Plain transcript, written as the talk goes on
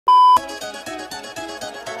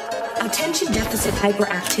Attention Deficit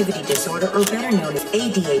Hyperactivity Disorder, or better known as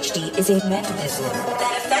ADHD, is a mental disorder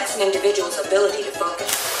that affects an individual's ability to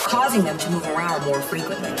focus, causing them to move around more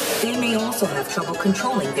frequently. They may also have trouble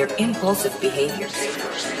controlling their impulsive behaviors.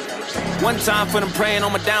 One time for them praying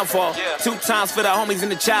on my downfall. 2 times for the homies in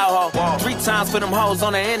the child hall. 3 times for them hoes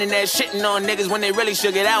on the internet shitting on niggas when they really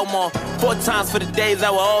should get out more. 4 times for the days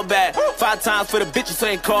that were all bad. 5 times for the bitches who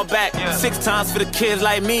ain't called back. 6 times for the kids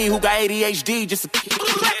like me who got ADHD just to